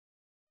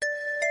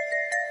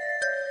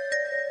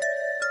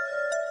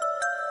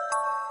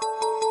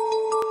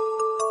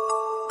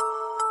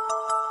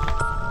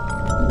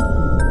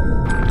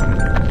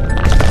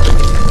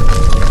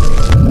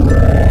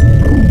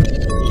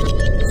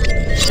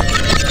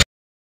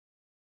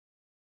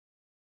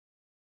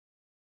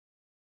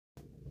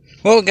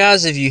Well,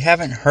 guys, if you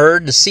haven't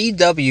heard, the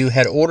CW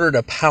had ordered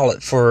a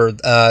pilot for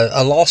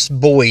a Lost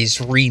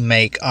Boys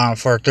remake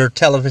for their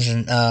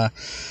television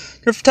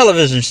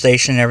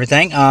station and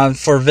everything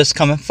for this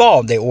coming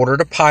fall. They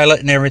ordered a pilot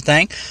and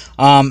everything.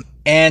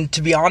 And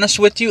to be honest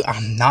with you,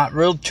 I'm not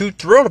real too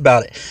thrilled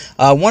about it.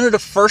 One of the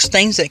first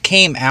things that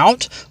came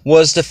out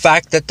was the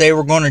fact that they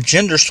were going to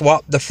gender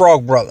swap the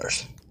Frog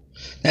Brothers.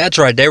 That's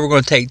right, they were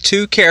going to take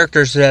two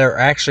characters that are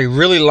actually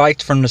really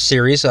liked from the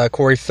series,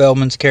 Corey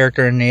Feldman's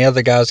character and the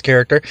other guy's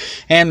character,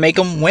 and make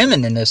them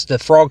women in this. The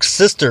Frog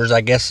Sisters, I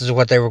guess, is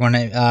what they were going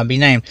to be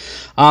named.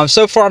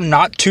 So far, I'm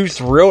not too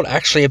thrilled,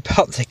 actually,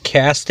 about the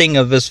casting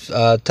of this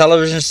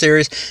television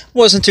series.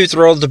 Wasn't too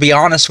thrilled, to be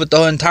honest, with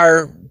the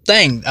entire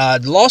thing.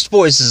 Lost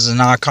Boys is an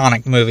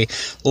iconic movie.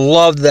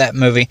 Loved that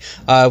movie.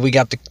 We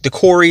got the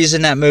Coreys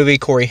in that movie,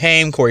 Corey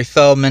Haim, Corey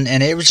Feldman,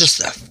 and it was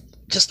just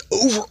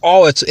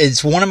overall,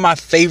 it's one of my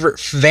favorite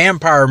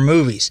vampire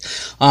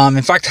movies.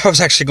 In fact, I was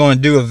actually going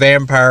to do a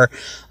vampire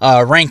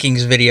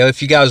rankings video.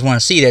 If you guys want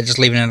to see that, just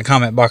leave it in the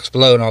comment box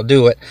below and I'll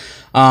do it.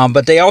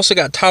 But they also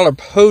got Tyler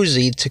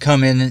Posey to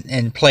come in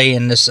and play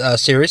in this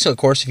series. So, of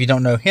course, if you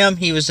don't know him,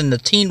 he was in the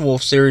Teen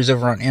Wolf series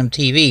over on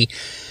MTV.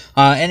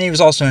 And he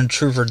was also in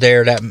Truth or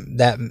Dare,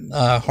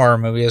 that horror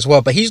movie as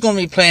well. But he's going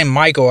to be playing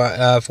Michael,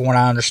 from what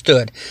I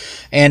understood.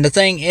 And the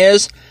thing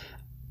is,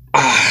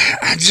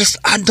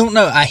 I don't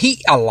know.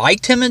 I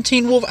liked him in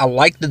Teen Wolf. I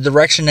liked the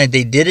direction that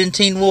they did in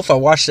Teen Wolf. I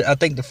watched it, I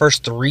think, the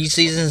first 3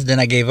 seasons, then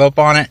I gave up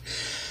on it.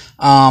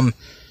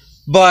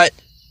 But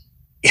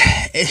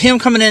him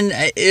coming in,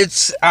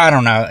 I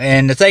don't know.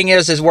 And the thing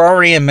is we're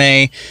already in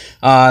May.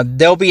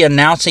 They'll be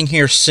announcing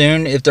here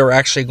soon if they're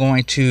actually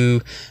going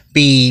to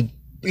be,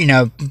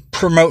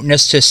 promoting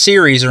this to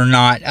series or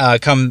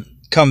not, come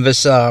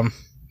this,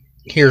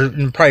 here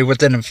probably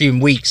within a few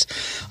weeks.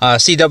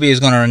 CW is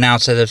going to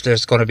announce it if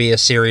there's going to be a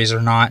series or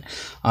not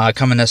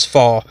coming this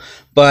fall.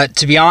 But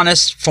to be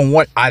honest, from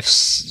what I've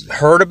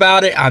heard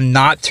about it, I'm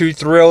not too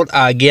thrilled.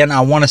 Again,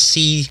 I want to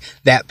see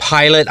that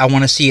pilot. I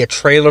want to see a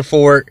trailer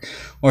for it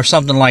or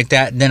something like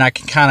that. Then I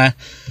can kind of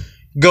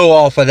go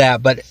off of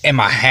that. But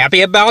am I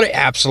happy about it?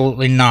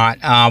 Absolutely not.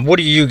 What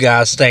do you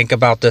guys think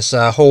about this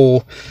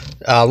whole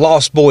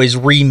Lost Boys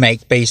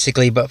remake,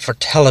 basically, but for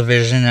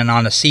television and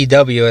on the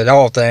CW at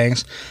all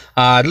things?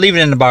 Leave it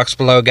in the box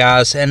below,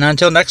 guys, and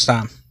until next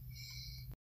time.